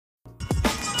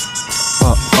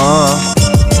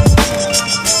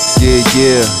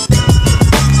Yeah,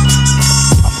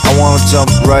 I wanna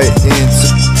jump right into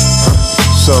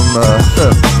some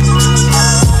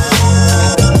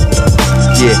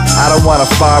yeah, I don't wanna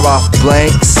fire off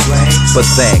blanks, but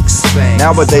thanks.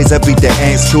 Nowadays everyday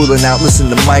angst cooling out, listen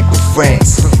to Michael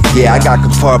Franks. Yeah, I got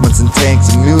compartments and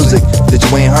tanks of music that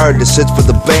you ain't heard. This shit's for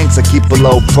the banks, I keep a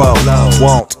low pro.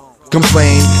 Won't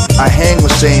complain, I hang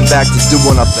with shame, back to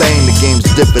doing our thing. The game's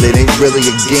different, it ain't really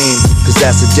a game, cause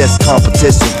that suggests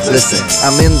competition. Listen,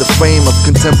 I'm in the frame of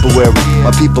contemporary.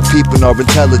 My people peeping are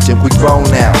intelligent, we grown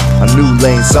now. A new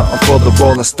lane, something for the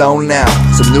Rolling Stone now.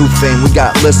 Some new fame, we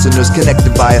got listeners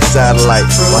connected via satellite.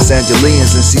 Los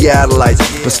Angelians and Seattleites,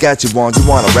 Saskatchewan, you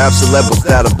wanna rap celeb, what's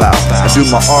that about? I do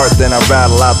my art, then I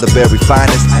rattle out the very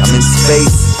finest. I'm in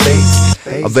space,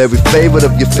 a very favorite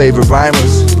of your favorite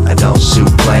rhymers. I don't shoot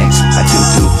blanks, I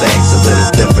do things a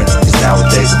little different, cause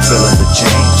nowadays I'm feeling the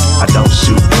change. I don't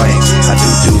shoot blanks, I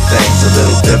do things a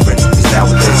little different, cause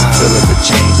nowadays I'm feeling the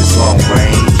change. It's long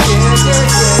range.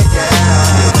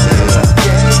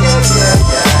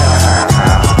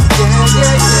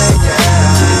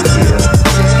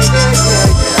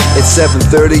 It's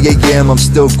 7:30 AM, I'm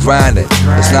still grinding.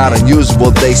 It's not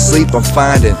unusual, they sleep, I'm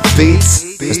finding beats.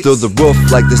 It's through the roof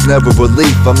like there's never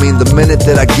relief. I mean, the minute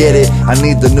that I get it, I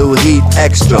need the new heat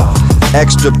extra.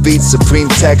 Extra beats, supreme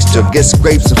texture. Get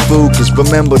scrapes and food, cause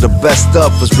remember the best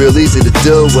stuff was real easy to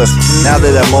deal with. Now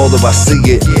that I'm older, I see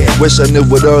it. Wish I knew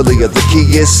it earlier. The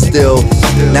key is still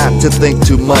not to think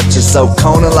too much. It's so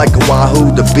Conan like a wahoo,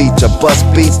 the beach. I bust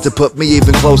beats to put me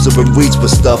even closer in reach for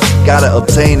stuff. Gotta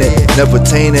obtain it, never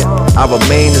attain it. I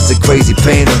remain as a crazy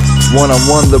painter.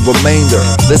 One-on-one the remainder.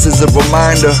 This is a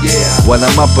reminder when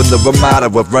I'm up in the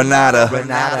Ramada with Renata.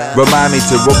 Remind me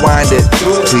to rewind it.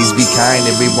 Please be kind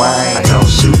and rewind. I don't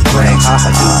shoot blanks, I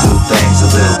do things a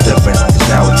little different, cause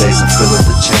nowadays I'm feeling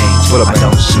the change. I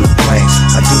don't shoot blanks,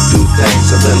 I do things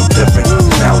a little different,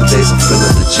 cause nowadays I'm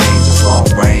feeling the change. It's long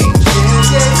range.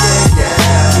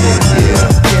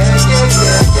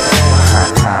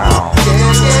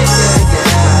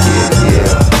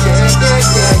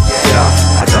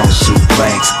 I don't shoot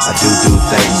blanks, I do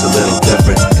things a little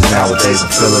different, cause nowadays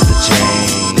I'm feeling the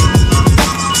change.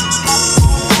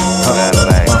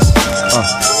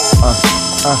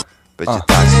 Bet your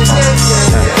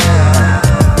thoughts.